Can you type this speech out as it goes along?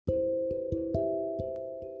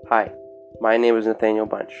Hi, my name is Nathaniel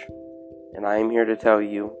Bunch, and I am here to tell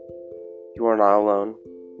you, you are not alone.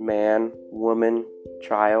 Man, woman,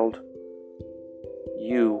 child,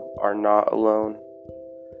 you are not alone.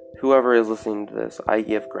 Whoever is listening to this, I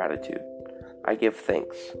give gratitude. I give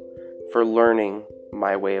thanks for learning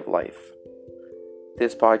my way of life.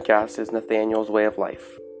 This podcast is Nathaniel's Way of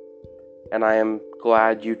Life, and I am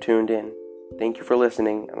glad you tuned in. Thank you for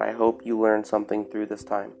listening, and I hope you learned something through this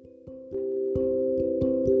time.